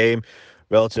into the game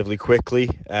relatively quickly.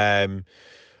 Obviously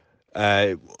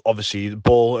the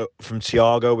ball from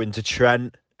Thiago into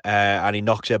Trent. And he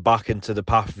knocks it back into the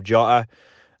path of Jota,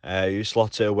 who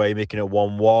slots it away, making it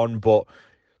 1-1. But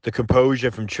the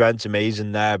composure from Trent's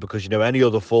amazing there, because any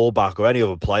other fullback or any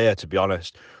other player, to be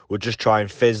honest, would just try and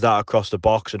fizz that across the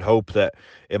box and hope that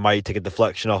it might take a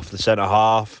deflection off the centre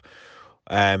half.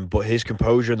 But his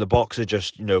composure in the box is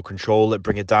just control it,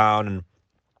 bring it down, and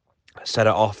set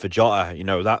it off for Jota.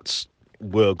 That's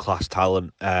world class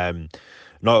talent, not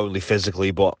only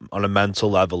physically but on a mental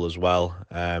level as well.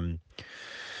 And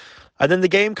then the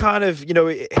game kind of,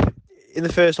 in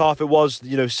the first half, it was,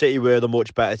 City were the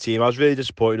much better team. I was really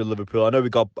disappointed in Liverpool. I know we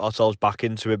got ourselves back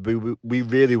into it, but we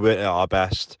really weren't at our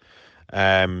best.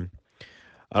 And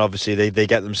obviously, they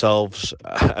get themselves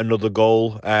another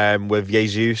goal with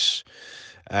Jesus.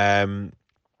 Back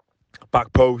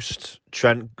post,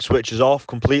 Trent switches off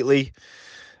completely.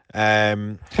 I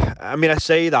mean, I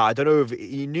say that. I don't know if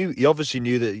he obviously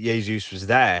knew that Jesus was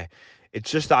there. It's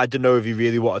just that I don't know if he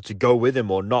really wanted to go with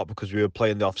him or not, because we were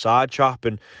playing the offside trap.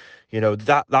 And,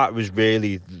 that was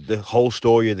really the whole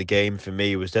story of the game for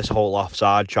me, was this whole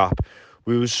offside trap.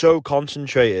 We were so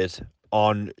concentrated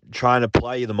on trying to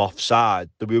play them offside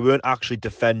that we weren't actually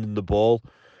defending the ball.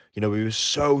 We were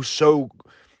so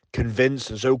convinced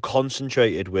and so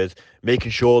concentrated with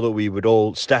making sure that we would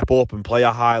all step up and play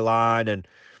a high line. And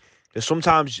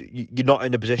sometimes you're not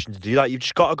in a position to do that. You've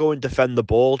just got to go and defend the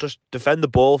ball. Just defend the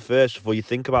ball first before you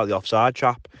think about the offside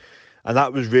trap. And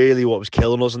that was really what was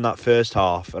killing us in that first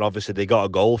half. And obviously they got a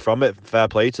goal from it. Fair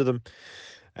play to them.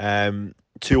 2-1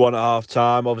 at half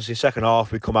time. Obviously second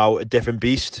half we come out a different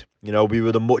beast. We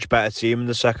were the much better team in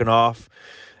the second half.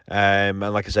 And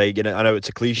like I say, I know it's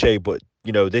a cliche, but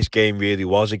this game really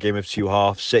was a game of two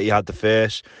halves. City had the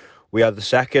first, we had the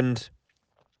second.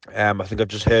 I think I've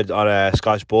just heard on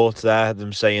Sky Sports there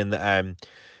them saying that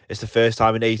it's the first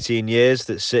time in 18 years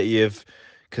that City have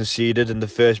conceded in the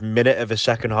first minute of a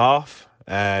second half.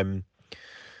 And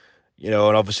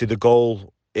obviously the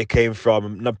goal, it came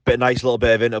from a nice little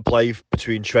bit of interplay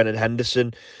between Trent and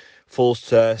Henderson. falls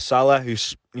to Salah,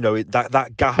 who's,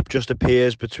 that gap just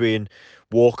appears between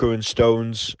Walker and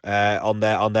Stones on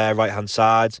their right hand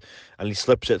side, and he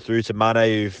slips it through to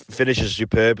Mane, who finishes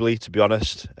superbly, to be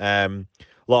honest. A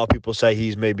lot of people say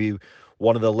he's maybe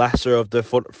one of the lesser of the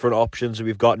front options that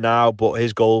we've got now, but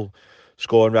his goal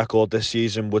scoring record this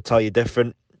season would tell you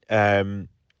different. And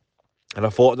I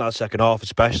thought in that second half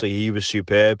especially, he was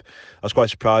superb. I was quite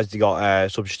surprised he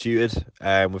got substituted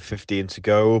with 15 to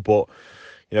go, but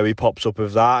he pops up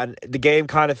with that. And the game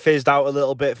kind of fizzed out a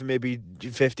little bit for maybe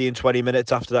 15, 20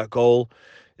 minutes after that goal.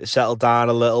 It settled down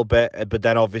a little bit, but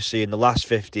then obviously in the last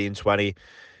 15, 20,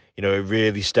 it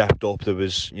really stepped up. There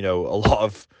was, a lot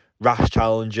of rash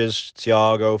challenges.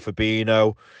 Thiago,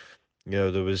 Fabinho,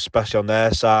 there was, especially on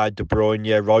their side, De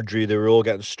Bruyne, Rodri, they were all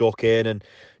getting stuck in. And,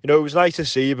 it was nice to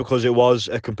see because it was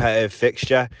a competitive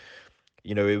fixture.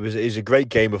 It was a great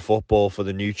game of football for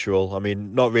the neutral. I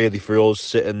mean, not really for us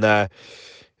sitting there,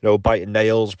 biting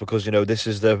nails, because, this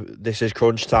is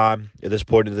crunch time at this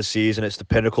point of the season. It's the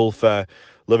pinnacle for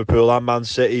Liverpool and Man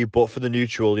City. But for the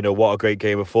neutral, what a great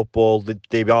game of football.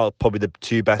 They are probably the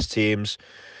two best teams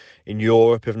in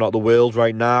Europe, if not the world,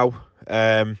 right now.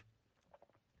 And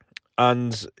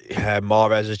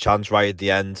Mahrez a chance right at the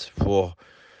end for,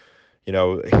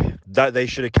 that they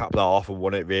should have capped that off and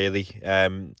won it, really.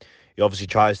 He obviously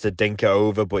tries to dink it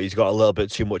over, but he's got a little bit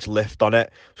too much lift on it.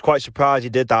 I was quite surprised he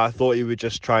did that. I thought he would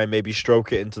just try and maybe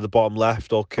stroke it into the bottom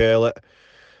left or curl it.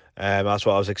 That's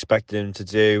what I was expecting him to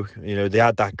do. They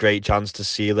had that great chance to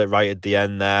seal it right at the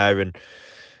end there, and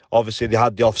obviously they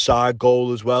had the offside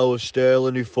goal as well with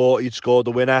Sterling, who thought he'd scored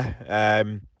the winner.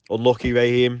 Unlucky,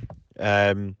 Raheem.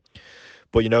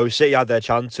 But, City had their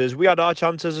chances. We had our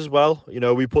chances as well.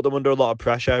 We put them under a lot of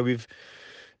pressure. It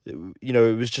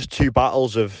was just two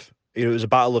battles of, it was a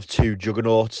battle of two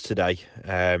juggernauts today.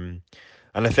 And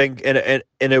I think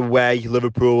in a way,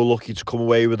 Liverpool were lucky to come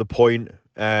away with a point.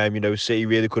 City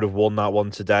really could have won that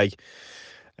one today.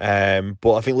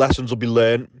 But I think lessons will be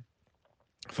learned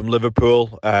from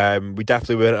Liverpool. We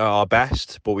definitely weren't at our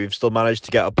best, but we've still managed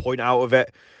to get a point out of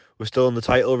it. We're still in the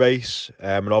title race.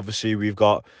 And obviously we've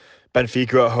got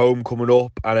Benfica at home coming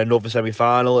up and another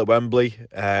semi-final at Wembley,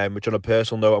 which on a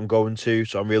personal note I'm going to,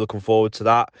 so I'm really looking forward to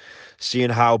that. Seeing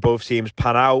how both teams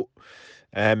pan out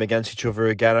against each other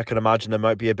again, I can imagine there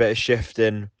might be a bit of shift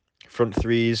in front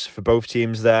threes for both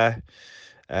teams there.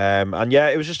 And yeah,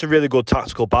 it was just a really good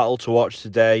tactical battle to watch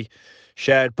today.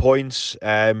 Shared points,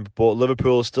 but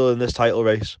Liverpool is still in this title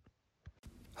race.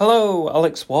 Hello,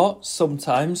 Alex Watt,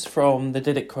 sometimes from the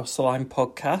Did It Cross the Line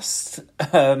podcast.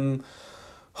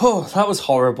 That was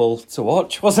horrible to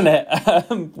watch, wasn't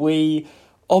it? We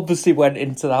obviously went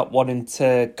into that wanting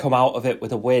to come out of it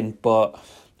with a win, but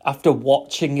after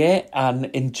watching it and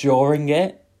enduring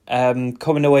it,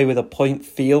 coming away with a point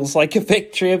feels like a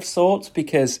victory of sorts,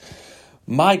 because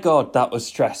my God, that was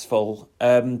stressful.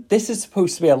 This is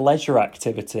supposed to be a leisure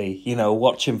activity,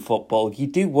 watching football. You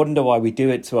do wonder why we do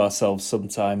it to ourselves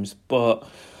sometimes, but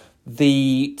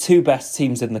the two best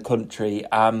teams in the country,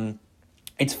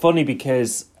 it's funny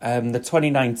because the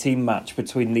 2019 match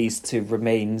between these two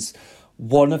remains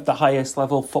one of the highest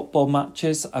level football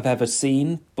matches I've ever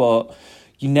seen, but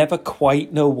you never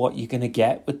quite know what you're going to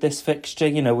get with this fixture.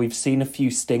 We've seen a few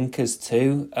stinkers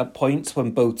too at points when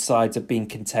both sides have been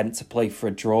content to play for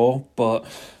a draw, but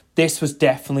this was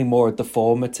definitely more of the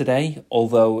former today,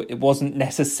 although it wasn't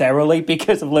necessarily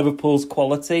because of Liverpool's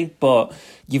quality, but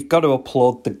you've got to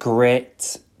applaud the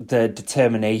grit, the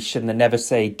determination, the never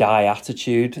say die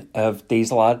attitude of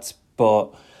these lads.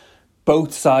 But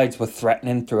both sides were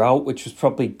threatening throughout, which was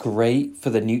probably great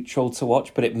for the neutral to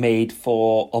watch, but it made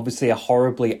for obviously a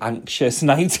horribly anxious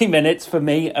 90 minutes for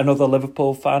me and other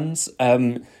Liverpool fans.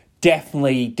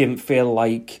 Definitely didn't feel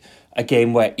like a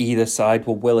game where either side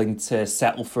were willing to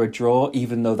settle for a draw,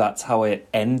 even though that's how it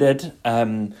ended.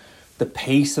 The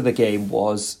pace of the game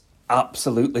was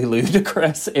absolutely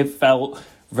ludicrous. It felt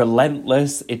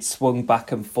relentless. It swung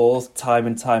back and forth time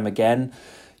and time again.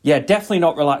 Yeah, definitely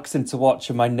not relaxing to watch,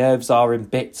 and my nerves are in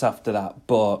bits after that.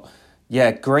 But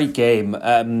yeah, great game.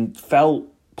 Felt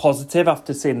positive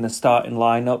after seeing the starting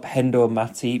lineup. Hendo and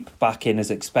Matip back in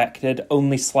as expected.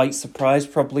 Only slight surprise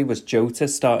probably was Jota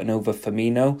starting over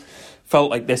Firmino. Felt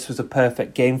like this was a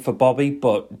perfect game for Bobby,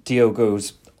 but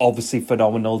Diogo's obviously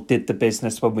phenomenal. Did the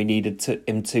business when we needed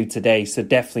him to today, so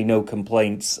definitely no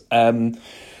complaints.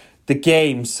 The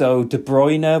game, so De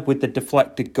Bruyne with the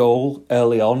deflected goal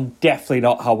early on, definitely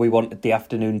not how we wanted the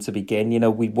afternoon to begin.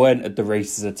 We weren't at the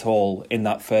races at all in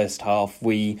that first half.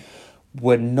 We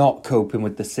were not coping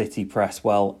with the City press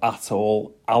well at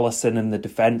all. Alisson and the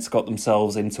defence got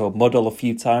themselves into a muddle a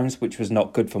few times, which was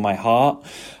not good for my heart.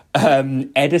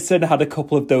 Ederson had a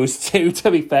couple of those too,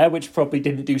 to be fair, which probably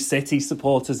didn't do City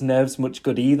supporters' nerves much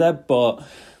good either. But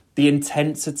the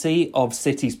intensity of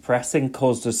City's pressing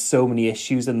caused us so many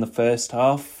issues in the first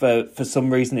half. For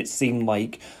some reason, it seemed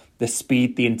like the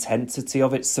speed, the intensity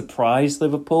of it surprised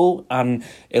Liverpool, and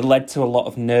it led to a lot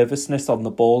of nervousness on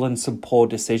the ball and some poor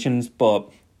decisions. But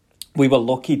we were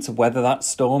lucky to weather that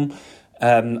storm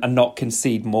and not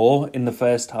concede more in the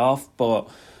first half. But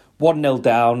 1-0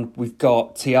 down, we've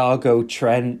got Thiago,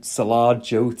 Trent, Salah,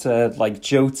 Jota. Like,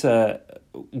 Jota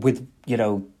with,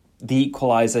 the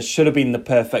equaliser should have been the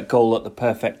perfect goal at the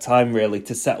perfect time, really,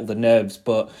 to settle the nerves,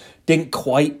 but didn't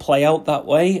quite play out that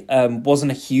way.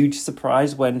 Wasn't a huge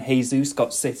surprise when Jesus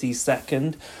got City's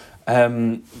second.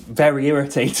 Very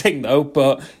irritating, though.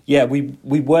 But, yeah, we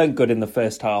weren't good in the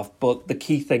first half. But the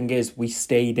key thing is we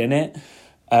stayed in it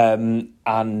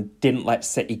and didn't let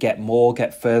City get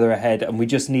further ahead. And we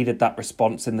just needed that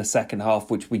response in the second half,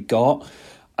 which we got.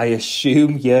 I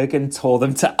assume Jurgen tore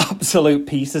them to absolute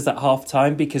pieces at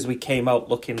half-time because we came out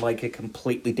looking like a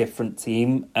completely different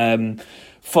team.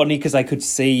 Funny because I could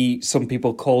see some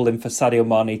people calling for Sadio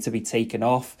Mane to be taken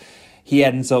off. He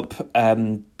ends up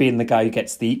being the guy who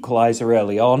gets the equaliser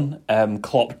early on.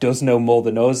 Klopp does know more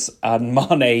than us, and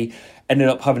Mane ended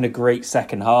up having a great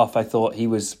second half. I thought he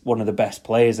was one of the best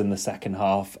players in the second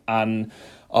half, and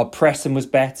our pressing was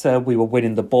better. We were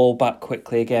winning the ball back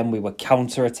quickly again. We were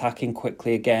counter-attacking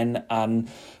quickly again. And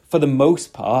for the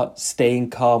most part,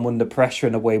 staying calm under pressure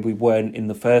in a way we weren't in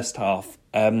the first half.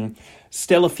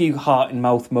 Still a few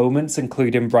heart-in-mouth moments,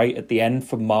 including right at the end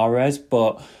from Mahrez.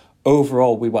 But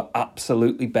overall, we were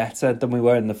absolutely better than we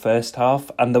were in the first half.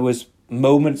 And there was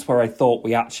moments where I thought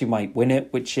we actually might win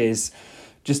it, which is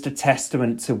just a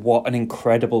testament to what an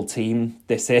incredible team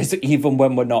this is, even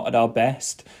when we're not at our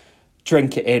best.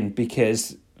 Drink it in,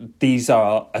 because these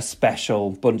are a special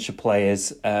bunch of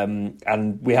players,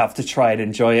 and we have to try and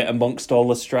enjoy it amongst all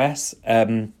the stress.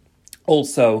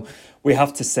 Also, we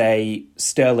have to say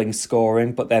Sterling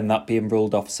scoring, but then that being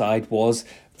ruled offside was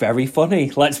very funny,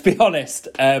 let's be honest.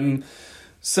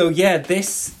 So yeah,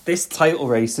 this title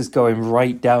race is going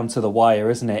right down to the wire,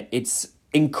 isn't it? It's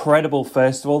incredible,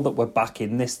 first of all, that we're back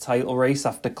in this title race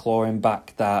after clawing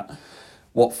back that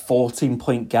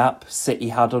 14-point gap City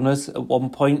had on us at one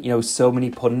point. So many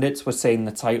pundits were saying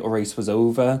the title race was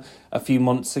over a few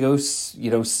months ago.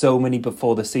 So many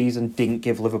before the season didn't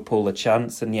give Liverpool a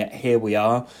chance, and yet here we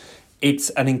are. It's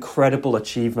an incredible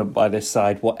achievement by this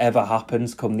side. Whatever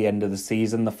happens come the end of the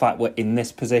season, the fact we're in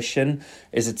this position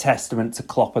is a testament to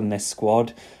Klopp and this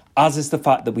squad, as is the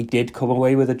fact that we did come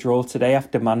away with a draw today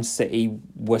after Man City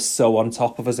were so on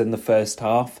top of us in the first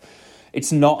half.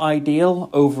 It's not ideal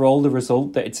overall, the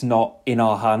result, that it's not in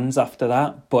our hands after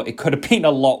that, but it could have been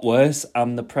a lot worse,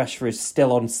 and the pressure is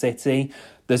still on City.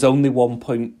 There's only 1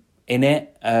 point in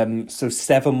it, so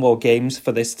 7 more games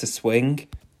for this to swing.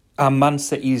 And Man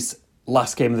City's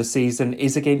last game of the season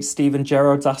is against Steven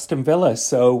Gerrard's Aston Villa,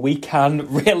 so we can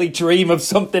really dream of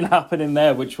something happening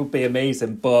there, which would be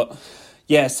amazing. But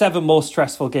yeah, 7 more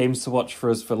stressful games to watch for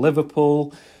us for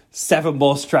Liverpool. 7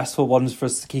 more stressful ones for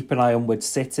us to keep an eye on with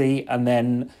City, and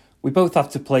then we both have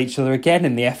to play each other again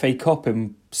in the FA Cup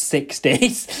in 6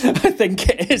 days, I think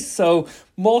it is. So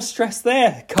more stress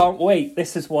there. Can't wait.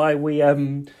 This is why we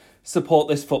support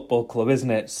this football club, isn't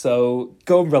it? So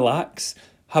go and relax,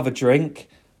 have a drink.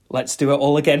 Let's do it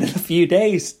all again in a few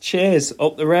days. Cheers.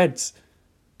 Up the Reds.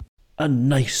 A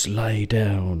nice lie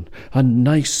down, a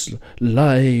nice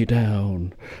lie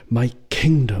down, my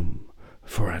kingdom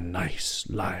for a nice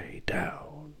lie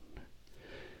down.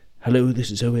 Hello,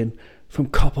 this is Owen from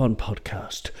Cop On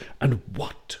Podcast, and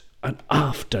what an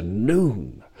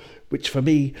afternoon, which for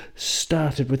me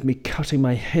started with me cutting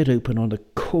my head open on the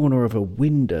corner of a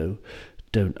window,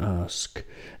 don't ask,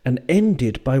 and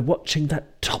ended by watching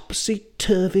that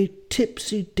topsy-turvy,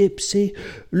 tipsy-dipsy,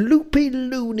 loopy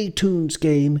Looney Tunes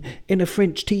game in a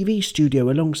French TV studio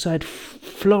alongside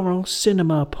Florent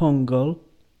Cinema Pongol,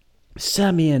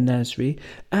 Samir Nasri,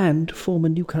 and former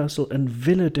Newcastle and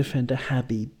Villa defender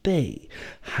Habib Bey.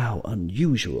 How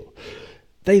unusual.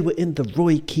 They were in the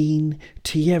Roy Keane,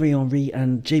 Thierry Henry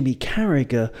and Jamie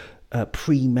Carragher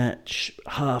pre-match,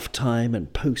 half-time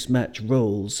and post-match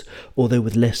roles, although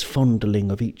with less fondling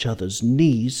of each other's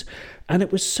knees, and it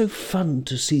was so fun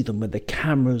to see them when the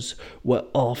cameras were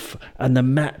off and the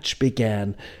match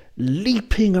began.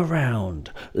 leaping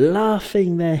around,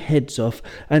 laughing their heads off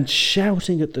and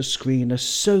shouting at the screen as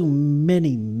so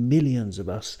many millions of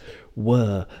us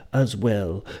were as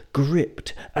well,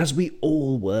 gripped as we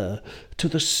all were to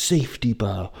the safety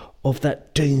bar of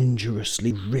that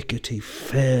dangerously rickety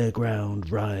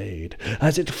fairground ride,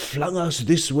 as it flung us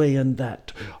this way and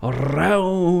that,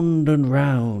 round and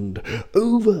round,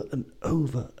 over and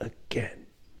over again.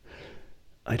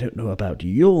 I don't know about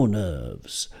your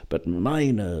nerves, but my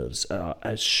nerves are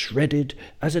as shredded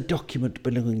as a document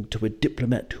belonging to a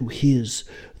diplomat who hears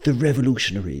the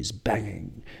revolutionaries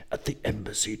banging at the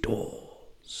embassy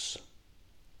doors.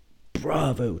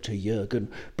 Bravo to Jurgen,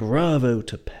 bravo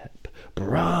to Pep,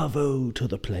 bravo to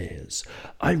the players.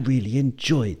 I really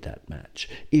enjoyed that match,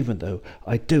 even though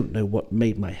I don't know what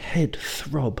made my head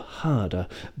throb harder,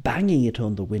 banging it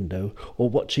on the window or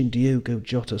watching Diogo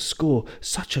Jota score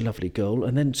such a lovely goal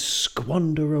and then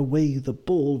squander away the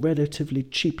ball relatively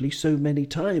cheaply so many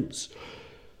times.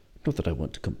 Not that I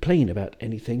want to complain about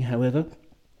anything, however.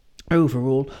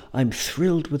 Overall, I'm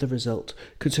thrilled with the result,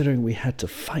 considering we had to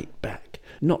fight back.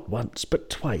 Not once, but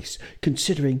twice,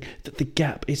 considering that the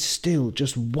gap is still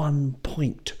just 1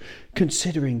 point,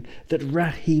 considering that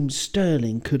Raheem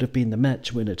Sterling could have been the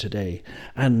match winner today,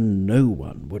 and no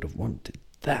one would have wanted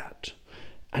that,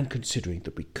 and considering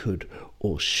that we could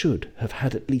or should have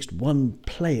had at least one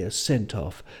player sent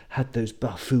off had those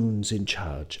buffoons in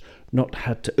charge not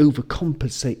had to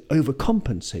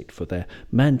overcompensate for their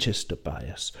Manchester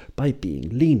bias by being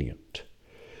lenient.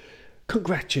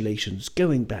 Congratulations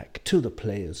going back to the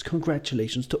players,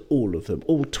 congratulations to all of them,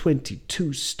 all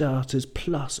 22 starters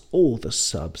plus all the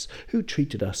subs who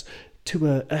treated us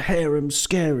to a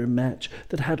harem-scarum match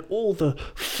that had all the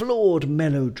flawed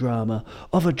melodrama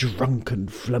of a drunken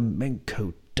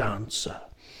flamenco dancer.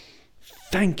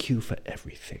 Thank you for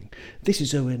everything. This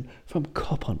is Owen from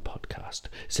Cop On Podcast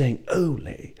saying,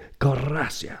 ole,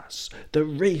 gracias. The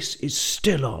race is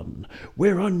still on.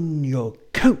 We're on your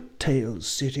coattails,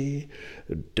 City.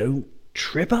 Don't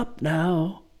trip up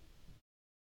now.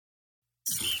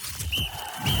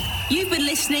 You've been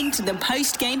listening to the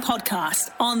Post Game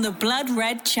Podcast on the Blood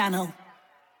Red Channel.